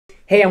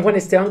Hey, I'm Juan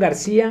Esteban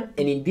Garcia,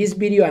 and in this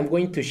video I'm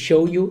going to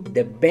show you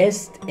the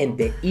best and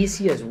the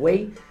easiest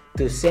way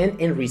to send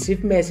and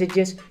receive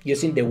messages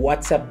using the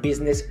WhatsApp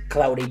Business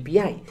Cloud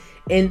API.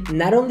 And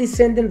not only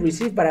send and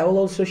receive, but I will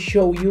also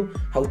show you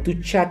how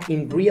to chat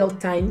in real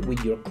time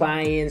with your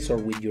clients or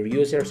with your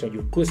users or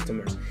your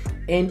customers.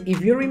 And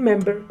if you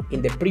remember,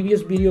 in the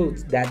previous video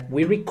that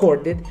we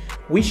recorded,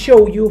 we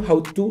show you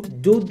how to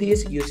do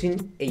this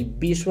using a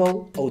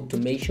visual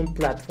automation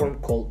platform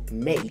called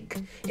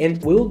Make.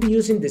 And we will be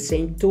using the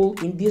same tool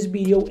in this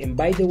video. And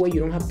by the way,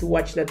 you don't have to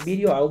watch that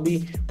video. I'll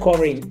be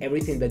covering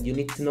everything that you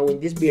need to know in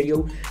this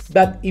video.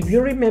 But if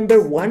you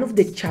remember, one of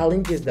the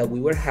challenges that we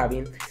were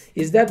having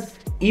is that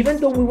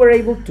even though we were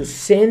able to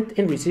send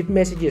and receive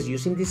messages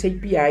using this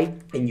API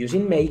and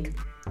using Make,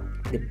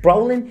 the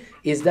problem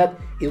is that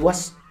it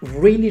was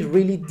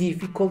really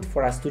difficult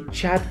for us to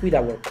chat with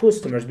our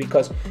customers,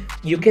 because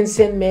you can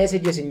send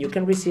messages and you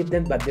can receive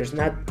them, but there's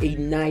not a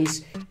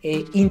nice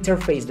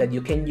interface that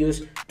you can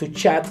use to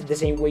chat the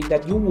same way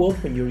that you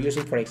would when you're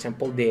using, for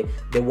example, the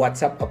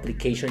WhatsApp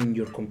application in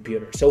your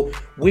computer. So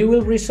we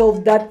will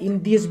resolve that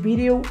in this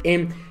video.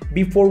 And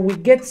before we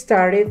get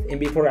started and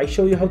before I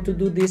show you how to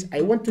do this,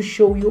 I want to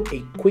show you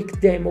a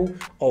quick demo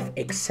of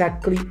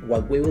exactly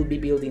what we will be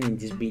building in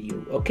this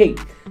video. Okay,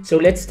 so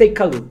let's take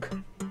a look.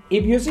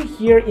 If you see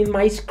here in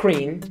my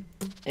screen,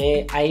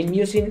 I am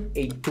using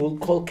a tool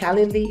called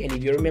Calendly. And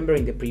if you remember,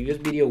 in the previous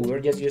video, we were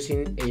just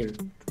using a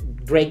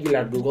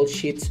regular Google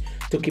Sheets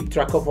to keep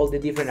track of all the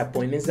different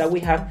appointments that we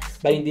have.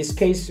 But in this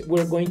case,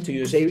 we're going to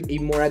use a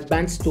more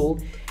advanced tool.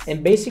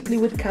 And basically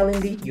with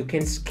Calendly, you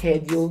can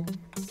schedule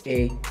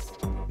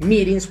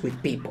meetings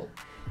with people.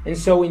 And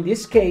so in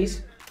this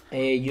case,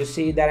 you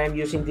see that I'm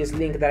using this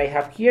link that I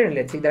have here. And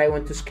let's say that I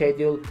want to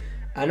schedule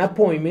an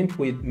appointment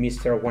with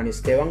Mr. Juan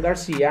Esteban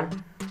Garcia,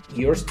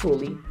 yours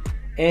truly,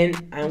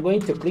 and I'm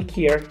going to click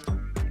here,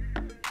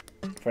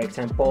 for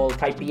example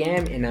 5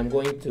 p.m. and I'm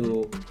going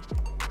to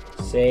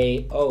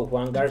say, oh,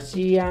 Juan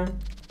Garcia,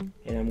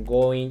 and I'm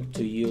going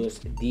to use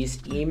this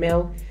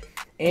email.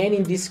 And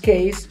in this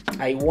case,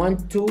 I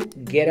want to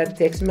get a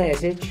text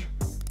message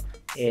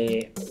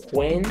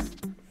when,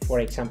 for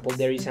example,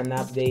 there is an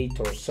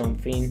update or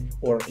something,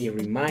 or a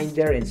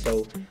reminder. And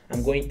so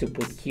I'm going to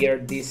put here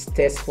this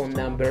test phone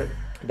number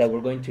that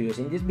we're going to use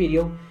in this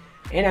video,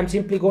 and I'm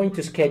simply going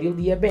to schedule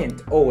the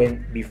event. Oh,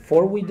 and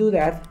before we do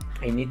that,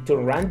 I need to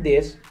run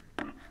this.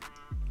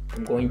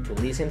 I'm going to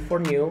listen for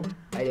new.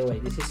 By the way,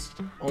 this is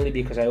only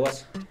because I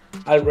was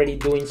already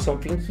doing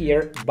something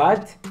here,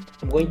 but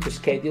I'm going to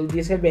schedule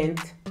this event.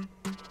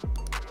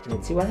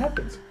 Let's see what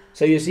happens.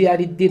 So you see that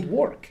it did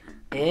work,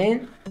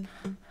 and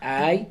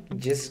I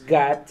just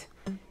got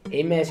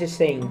a message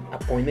saying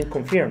appointment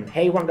confirmed.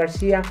 Hey, Juan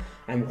Garcia,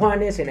 I'm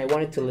Juanes, and I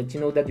wanted to let you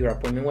know that your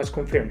appointment was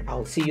confirmed.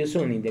 I'll see you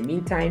soon. In the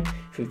meantime,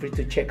 feel free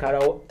to check out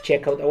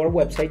our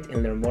website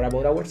and learn more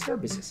about our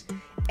services.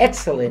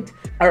 Excellent.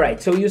 All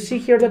right, so you see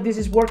here that this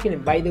is working.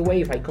 And by the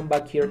way, if I come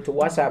back here to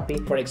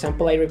Wasapi, for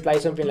example, I reply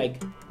something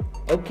like,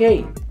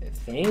 okay,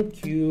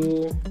 thank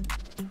you.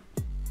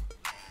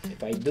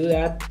 If I do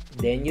that,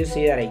 then you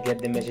see that I get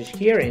the message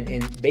here.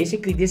 And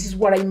basically this is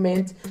what I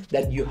meant,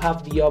 that you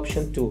have the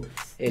option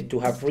to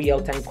have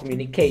real-time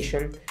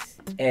communication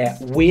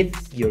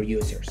with your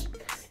users.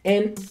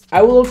 And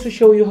I will also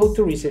show you how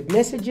to receive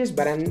messages,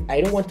 but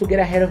I don't want to get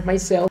ahead of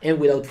myself. And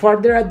without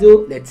further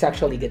ado, let's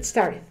actually get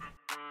started.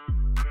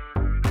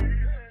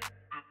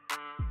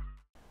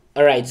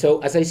 Alright, so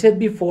as I said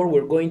before,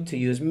 we're going to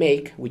use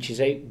Make, which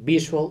is a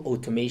visual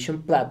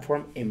automation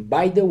platform. And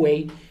by the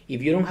way,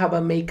 if you don't have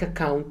a Make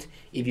account,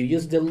 if you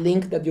use the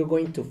link that you're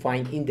going to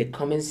find in the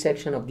comment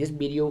section of this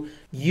video,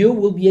 you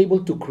will be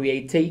able to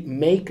create a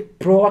Make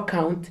Pro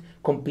account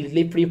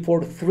completely free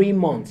for 3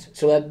 months.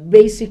 So that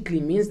basically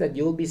means that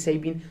you will be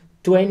saving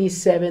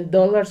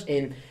 $27,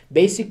 and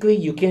basically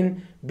you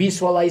can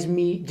visualize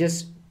me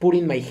just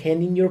putting my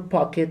hand in your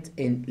pocket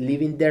and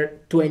leaving there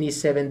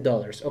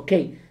 $27.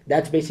 Okay,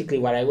 that's basically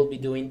what I will be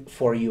doing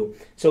for you.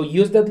 So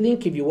use that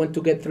link if you want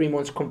to get 3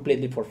 months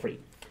completely for free.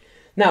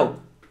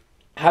 Now,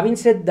 having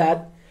said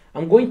that,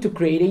 I'm going to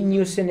create a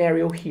new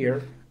scenario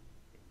here.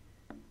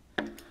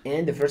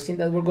 And the first thing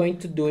that we're going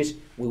to do is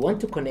we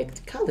want to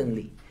connect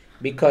Calendly,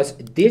 because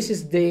this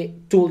is the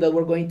tool that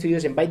we're going to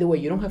use. And by the way,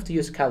 you don't have to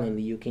use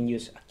Calendly. You can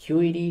use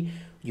Acuity.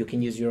 You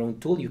can use your own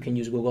tool. You can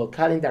use Google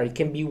Calendar. It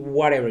can be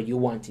whatever you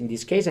want. In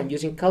this case, I'm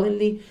using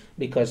Calendly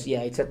because,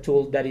 yeah, it's a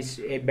tool that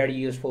is very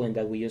useful and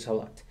that we use a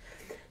lot.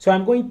 So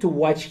I'm going to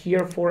watch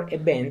here for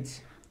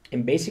events.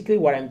 And basically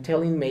what I'm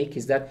telling Make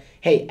is that,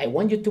 hey, I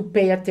want you to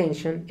pay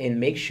attention and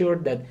make sure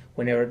that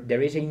whenever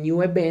there is a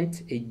new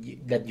event,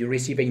 that you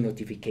receive a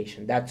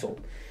notification. That's all.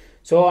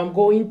 So I'm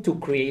going to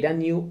create a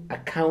new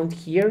account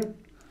here.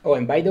 Oh,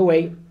 and by the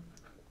way,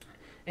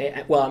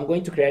 well, I'm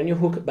going to create a new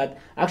hook, but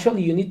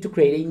actually you need to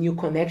create a new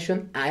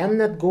connection. I am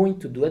not going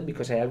to do it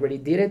because I already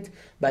did it,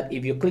 but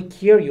if you click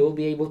here, you'll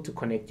be able to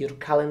connect your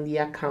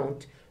Calendly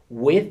account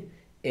with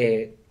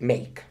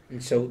Make.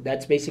 And so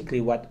that's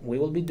basically what we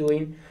will be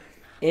doing.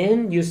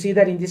 And you see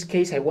that in this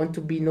case, I want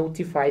to be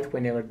notified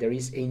whenever there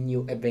is a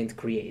new event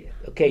created.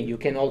 Okay, you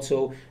can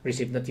also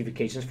receive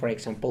notifications, for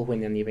example,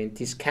 when an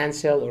event is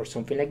canceled or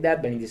something like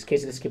that. But in this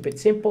case, let's keep it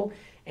simple.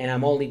 And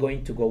I'm only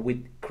going to go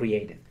with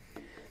created.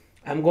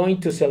 I'm going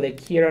to select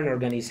here an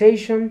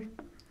organization,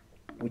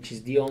 which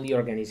is the only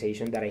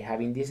organization that I have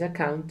in this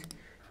account.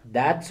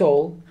 That's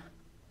all.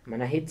 I'm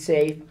gonna hit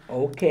save.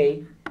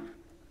 Okay.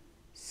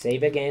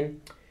 Save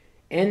again.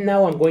 And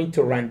now I'm going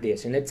to run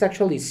this. And let's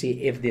actually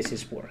see if this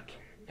is working.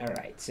 All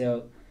right,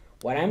 so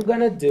what I'm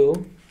gonna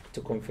do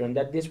to confirm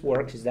that this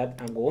works is that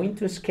I'm going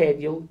to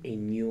schedule a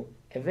new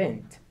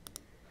event.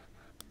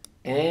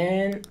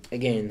 And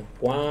again,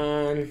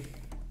 Juan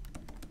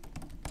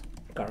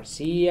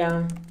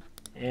Garcia,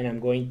 and I'm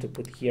going to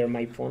put here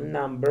my phone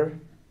number.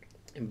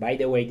 And by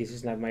the way, this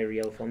is not my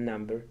real phone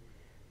number.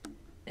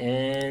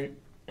 And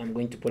I'm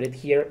going to put it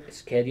here,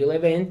 schedule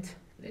event.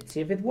 Let's see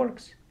if it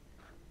works.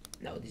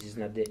 No, this is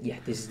not the, yeah,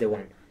 this is the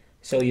one.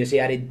 So you see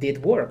that it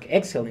did work.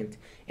 Excellent.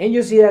 And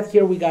you see that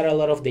here we got a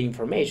lot of the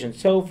information.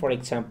 So for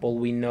example,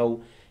 we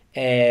know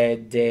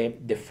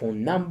the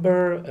phone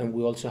number, and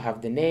we also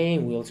have the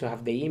name, we also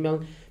have the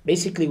email.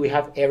 Basically, we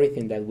have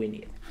everything that we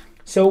need.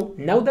 So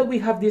now that we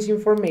have this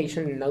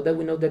information, and now that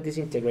we know that this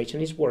integration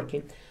is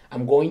working,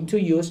 I'm going to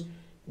use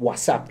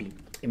Wasapi.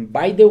 And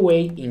by the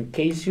way, in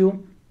case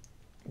you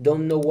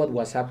don't know what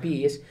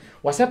Wasapi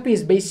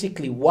is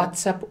basically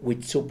WhatsApp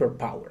with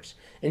superpowers.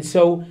 And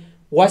so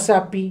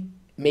Wasapi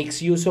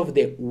makes use of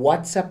the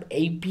WhatsApp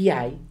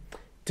API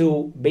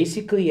to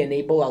basically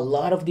enable a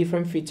lot of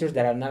different features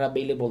that are not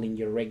available in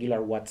your regular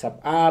WhatsApp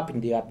app,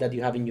 in the app that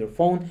you have in your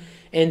phone.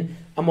 And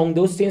among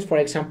those things, for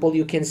example,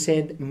 you can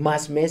send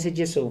mass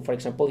messages. So for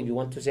example, if you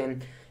want to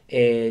send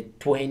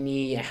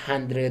 20,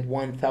 100,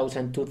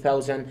 1,000,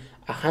 2,000,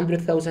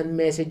 100,000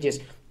 messages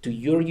to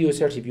your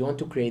users, if you want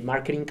to create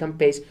marketing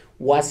campaigns,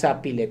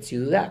 Wasapi lets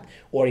you do that.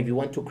 Or if you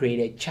want to create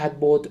a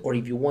chatbot, or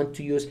if you want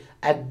to use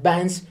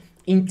advanced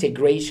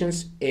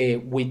integrations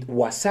with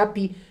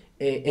Wasapi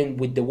and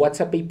with the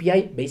WhatsApp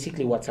API,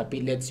 basically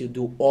Wasapi lets you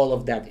do all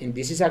of that. And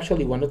this is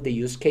actually one of the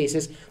use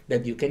cases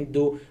that you can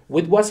do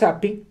with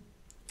Wasapi.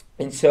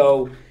 And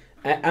so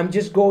I'm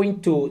just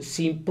going to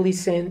simply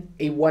send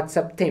a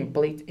WhatsApp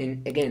template.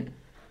 And again,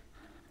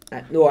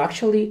 no,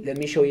 actually, let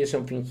me show you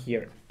something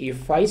here.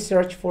 If I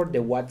search for the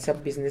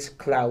WhatsApp Business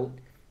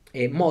Cloud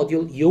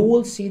module, you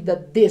will see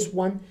that this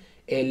one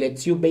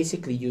lets you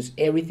basically use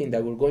everything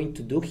that we're going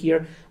to do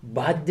here.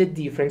 But the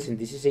difference, and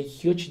this is a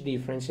huge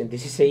difference, and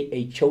this is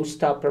a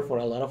showstopper for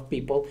a lot of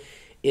people,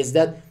 is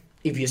that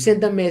if you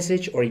send a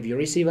message or if you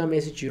receive a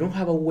message, you don't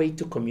have a way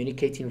to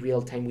communicate in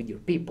real time with your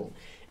people.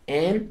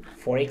 And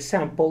for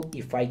example,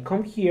 if I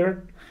come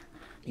here,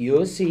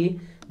 you'll see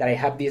that I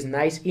have this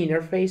nice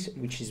interface,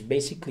 which is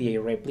basically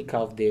a replica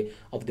of the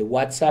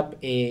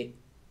WhatsApp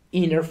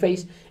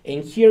interface.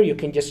 And here you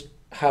can just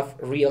have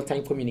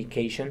real-time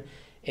communication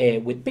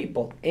with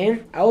people.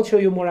 And I'll show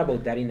you more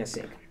about that in a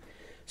second.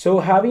 So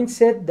having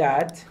said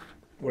that,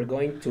 we're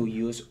going to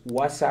use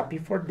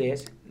Wasapi for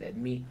this. Let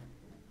me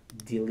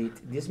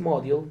delete this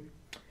module.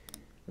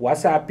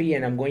 Wasapi,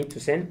 and I'm going to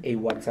send a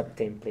WhatsApp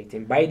template.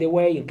 And by the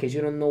way, in case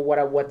you don't know what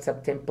a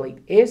WhatsApp template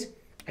is,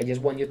 I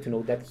just want you to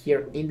know that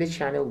here in the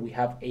channel we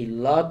have a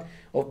lot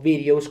of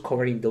videos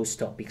covering those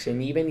topics,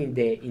 and even in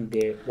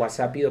the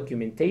Wasapi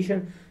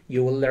documentation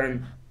you will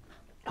learn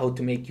how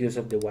to make use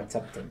of the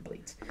WhatsApp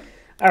templates.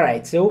 All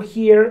right, so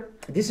here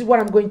this is what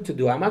I'm going to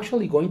do. I'm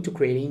actually going to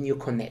create a new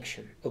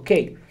connection.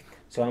 Okay,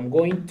 so I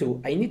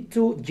need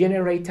to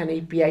generate an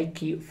API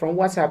key from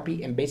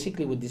Wasapi, and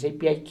basically with this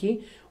API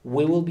key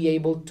we will be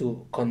able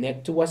to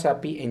connect to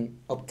Wasapi and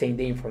obtain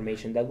the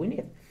information that we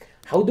need.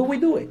 How do we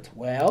do it?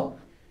 Well,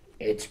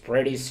 it's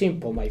pretty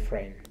simple, my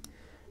friend.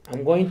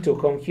 I'm going to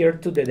come here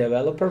to the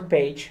developer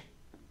page,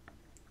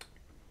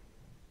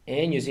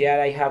 and you see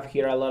that I have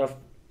here a lot of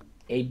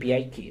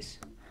API keys,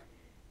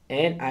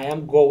 and I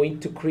am going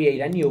to create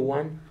a new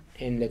one,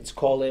 and let's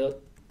call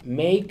it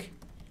make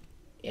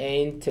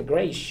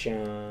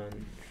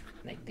integration,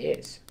 like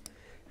this.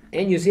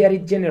 And you see that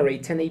it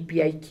generates an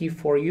API key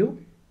for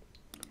you.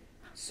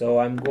 So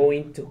I'm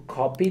going to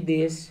copy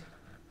this,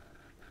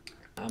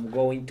 I'm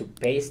going to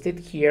paste it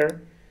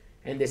here,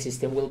 and the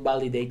system will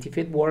validate if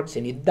it works,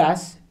 and it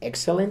does.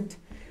 Excellent.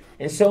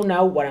 And so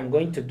now what I'm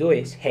going to do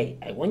is, hey,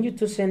 I want you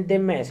to send the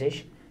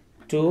message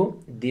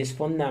to this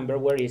phone number.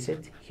 Where is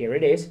it? Here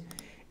it is.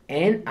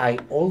 And I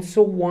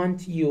also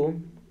want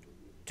you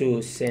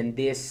to send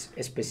this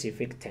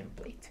specific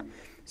template.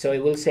 So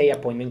it will say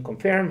appointment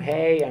confirmed.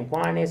 Hey, I'm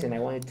Juanes, and I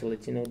wanted to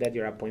let you know that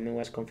your appointment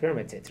was confirmed,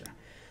 etc.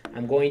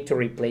 I'm going to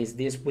replace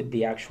this with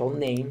the actual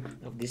name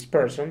of this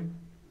person,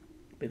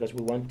 because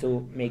we want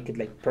to make it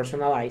like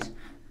personalized.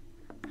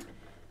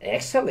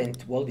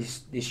 Excellent. Well,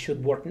 this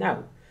should work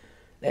now.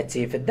 Let's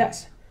see if it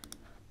does.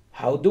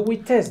 How do we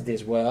test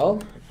this?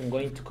 Well, I'm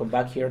going to come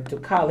back here to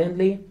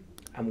Calendly.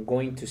 I'm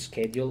going to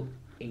schedule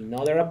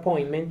another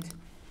appointment,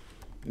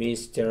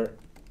 Mr.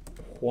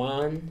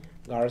 Juan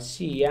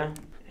Garcia,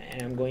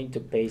 and I'm going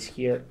to paste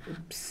here.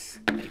 Oops,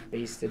 I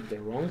pasted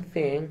the wrong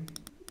thing.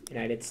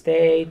 United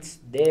States,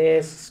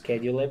 this,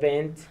 schedule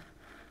event.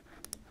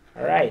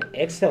 All right,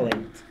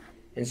 excellent.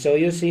 And so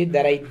you see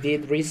that I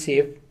did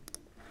receive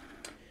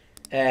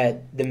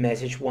the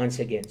message once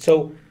again.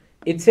 So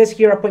it says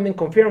here appointment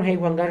confirmed, hey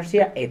Juan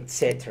Garcia,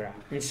 etc.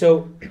 And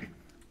so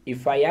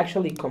if I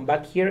actually come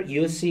back here,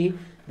 you see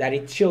that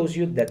it shows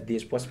you that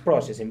this was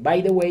processed. And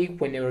by the way,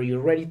 whenever you're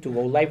ready to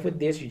go live with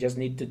this, you just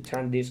need to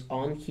turn this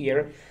on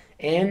here.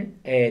 And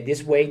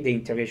this way the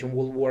integration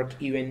will work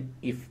even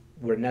if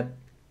we're not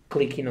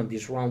clicking on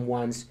this run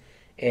once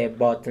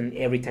button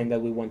every time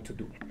that we want to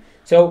do it.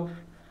 So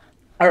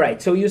all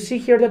right, so you see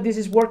here that this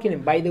is working.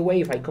 And by the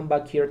way, if I come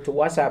back here to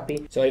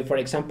Wasapi, so if for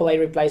example I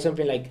reply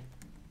something like,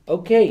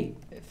 okay,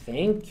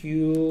 thank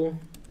you.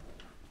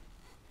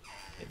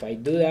 If I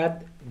do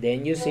that,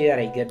 then you see that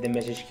I get the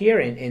message here.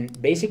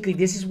 And basically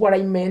this is what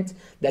I meant,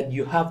 that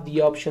you have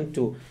the option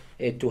to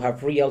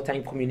have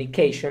real-time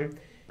communication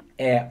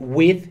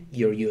with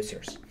your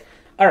users.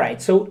 All right,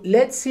 so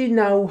let's see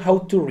now how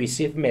to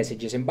receive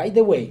messages. And by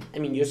the way, I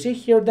mean, you see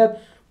here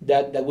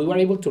that we were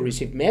able to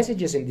receive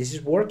messages, and this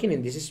is working,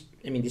 and this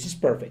is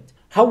perfect.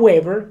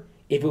 However,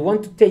 if we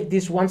want to take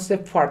this one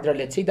step further,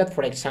 let's say that,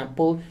 for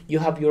example, you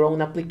have your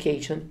own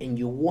application and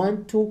you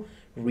want to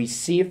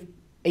receive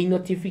a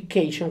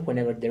notification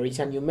whenever there is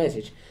a new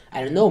message.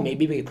 I don't know,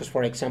 maybe because,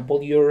 for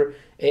example, you're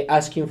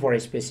asking for a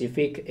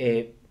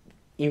specific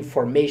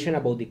information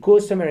about the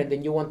customer, and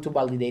then you want to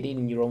validate it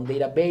in your own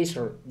database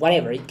or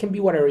whatever. It can be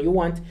whatever you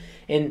want,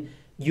 and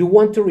you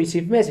want to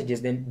receive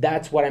messages. Then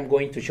that's what I'm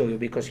going to show you,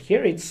 because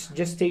here it's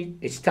just a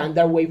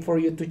standard way for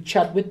you to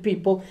chat with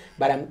people,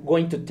 but I'm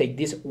going to take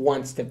this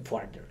one step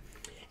further.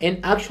 And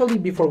actually,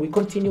 before we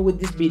continue with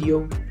this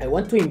video, I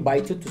want to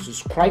invite you to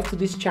subscribe to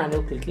this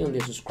channel, clicking on the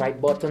subscribe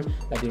button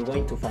that you're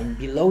going to find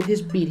below this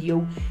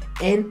video,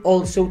 and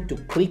also to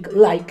click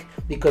like,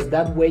 because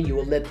that way you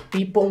will let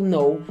people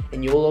know,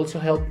 and you will also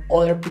help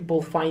other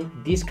people find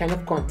this kind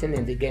of content.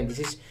 And again,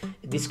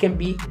 this can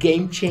be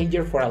game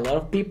changer for a lot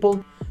of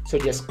people. So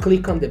just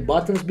click on the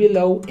buttons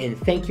below, and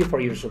thank you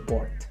for your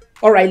support.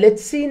 All right,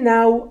 let's see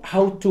now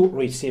how to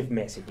receive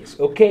messages.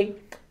 Okay,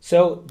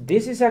 so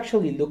this is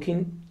actually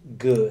looking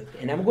good,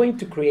 and I'm going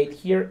to create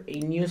here a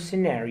new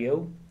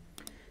scenario.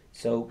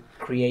 So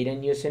create a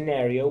new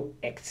scenario,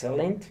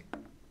 excellent.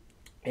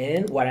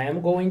 And what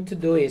I'm going to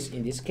do is,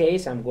 in this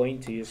case, I'm going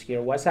to use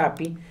here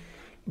Wasapi,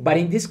 but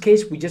in this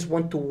case, we just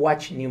want to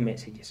watch new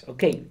messages.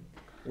 Okay,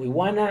 we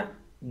wanna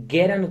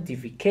get a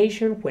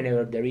notification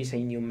whenever there is a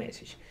new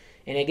message.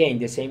 And again,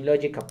 the same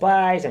logic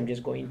applies. I'm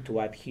just going to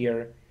add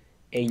here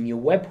a new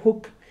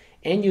webhook,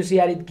 and you see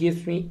that it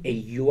gives me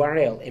a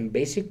URL. And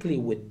basically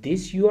with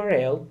this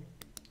URL,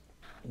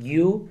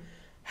 you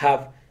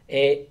have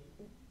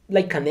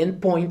like an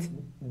endpoint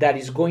that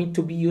is going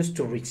to be used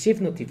to receive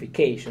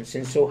notifications.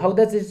 And so how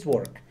does this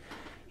work?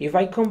 If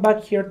I come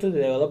back here to the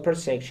developer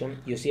section,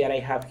 you see that I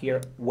have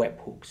here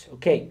webhooks.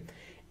 Okay,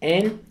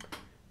 and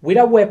with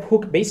a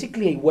webhook,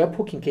 basically a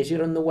webhook, in case you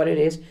don't know what it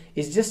is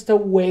just a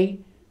way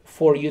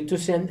for you to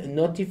send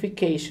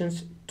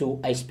notifications to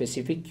a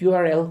specific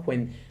URL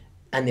when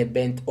an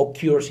event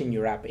occurs in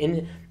your app.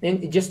 And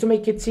just to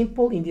make it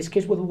simple, in this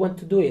case, what we want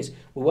to do is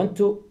we want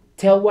to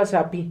tell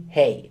Wasapi,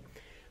 hey,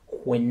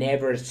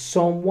 whenever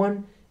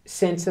someone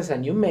sends us a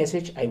new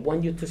message, I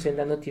want you to send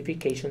a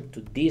notification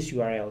to this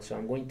URL. So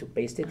I'm going to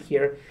paste it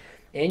here.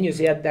 And you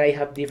see that I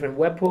have different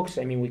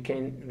webhooks. I mean, we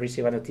can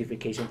receive a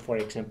notification, for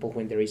example,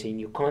 when there is a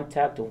new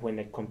contact, or when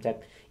a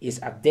contact is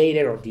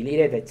updated or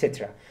deleted,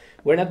 etc.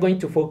 We're not going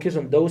to focus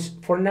on those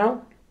for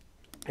now.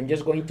 I'm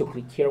just going to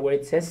click here where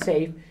it says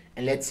save,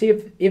 and let's see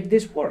if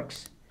this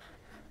works.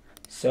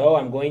 So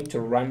I'm going to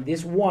run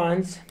this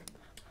once.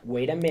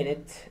 Wait a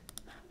minute.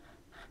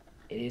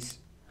 It is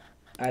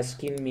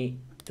asking me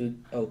to,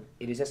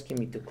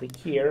 click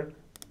here,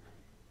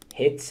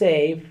 hit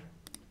save,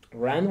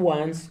 run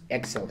once,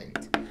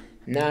 excellent.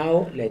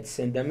 Now let's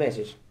send a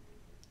message.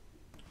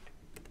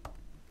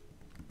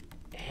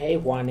 Hey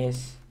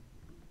Juanes,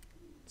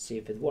 see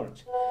if it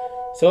works.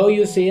 So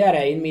you see that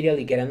I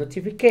immediately get a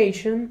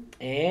notification,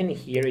 and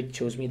here it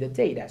shows me the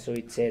data. So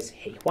it says,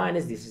 hey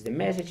Juanes, this is the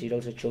message. It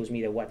also shows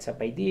me the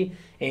WhatsApp ID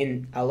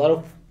and a lot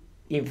of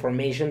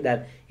information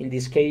that in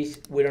this case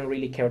we don't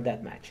really care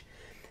that much.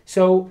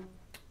 So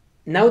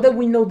now that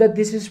we know that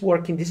this is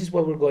working, this is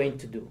what we're going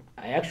to do.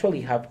 I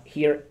actually have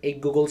here a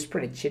Google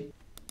spreadsheet.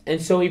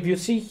 And so if you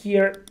see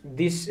here,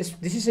 this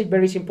is a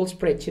very simple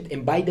spreadsheet.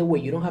 And by the way,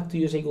 you don't have to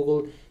use a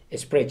Google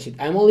spreadsheet.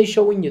 I'm only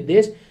showing you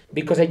this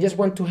because I just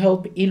want to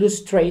help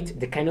illustrate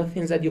the kind of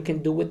things that you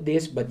can do with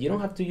this, but you don't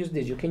have to use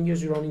this. You can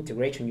use your own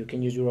integration, you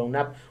can use your own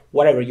app,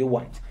 whatever you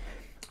want.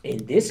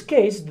 In this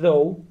case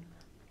though,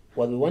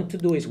 what we want to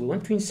do is we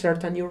want to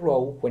insert a new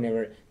row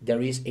whenever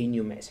there is a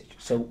new message.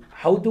 So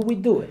how do we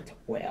do it?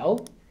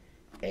 Well,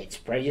 it's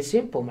pretty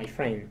simple, my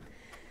friend.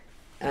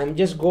 I'm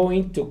just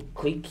going to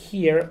click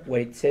here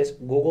where it says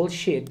Google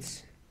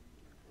Sheets,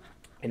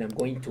 and I'm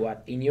going to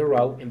add a new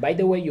row. And by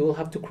the way, you will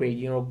have to create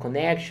your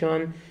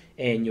connection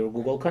and your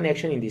Google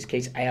connection. In this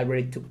case, I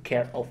already took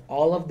care of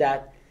all of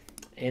that.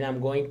 And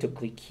I'm going to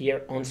click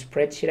here on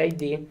spreadsheet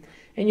ID.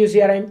 And you see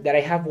that I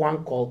have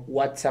one called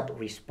WhatsApp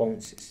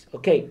responses.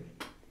 Okay,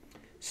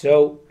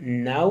 so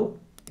now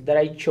that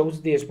I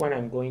chose this one,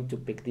 I'm going to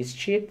pick this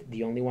sheet,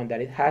 the only one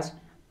that it has.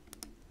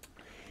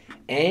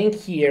 And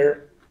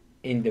here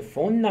in the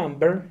phone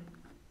number,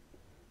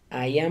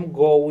 I am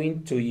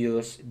going to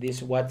use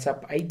this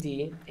WhatsApp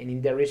ID, and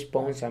in the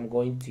response, I'm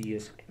going to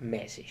use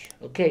message.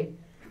 Okay,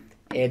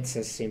 it's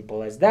as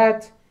simple as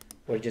that.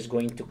 We're just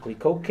going to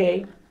click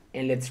OK,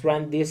 and let's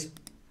run this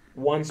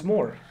once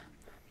more.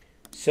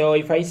 So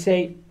if I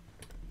say,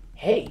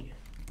 hey,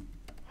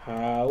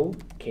 how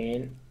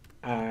can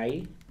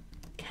I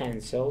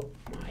cancel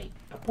my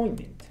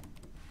appointment?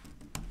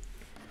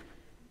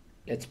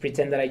 Let's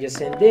pretend that I just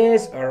sent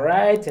this. All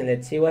right, and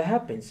let's see what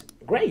happens.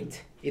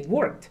 Great, it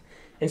worked.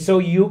 And so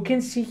you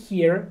can see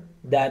here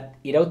that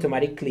it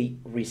automatically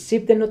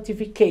received the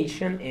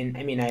notification. And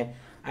I mean,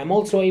 I'm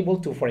also able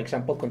to, for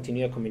example,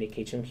 continue a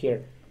communication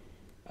here.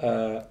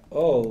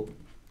 Oh,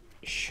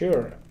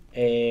 sure.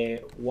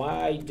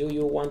 Why do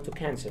you want to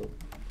cancel?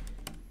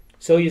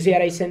 So you see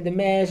that I send the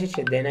message,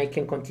 and then I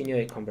can continue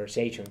the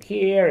conversation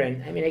here.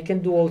 And I mean, I can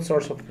do all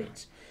sorts of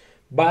things.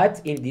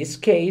 But in this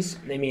case,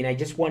 I mean, I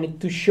just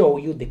wanted to show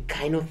you the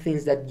kind of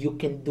things that you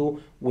can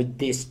do with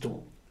this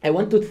tool. I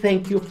want to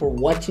thank you for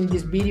watching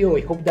this video.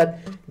 I hope that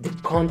the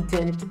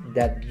content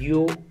that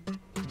you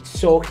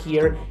saw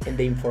here and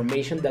the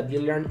information that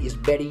you learned is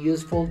very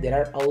useful. There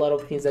are a lot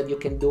of things that you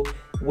can do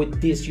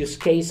with these use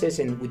cases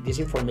and with this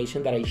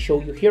information that I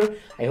show you here.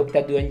 I hope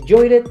that you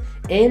enjoyed it,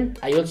 and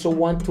I also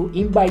want to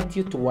invite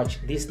you to watch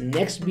this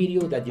next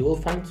video that you will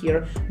find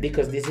here,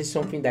 because this is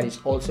something that is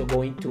also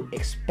going to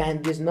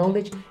expand this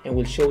knowledge and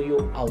will show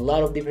you a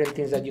lot of different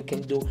things that you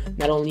can do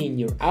not only in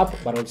your app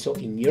but also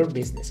in your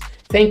business.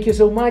 Thank you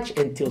so much.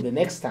 Until the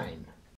next time.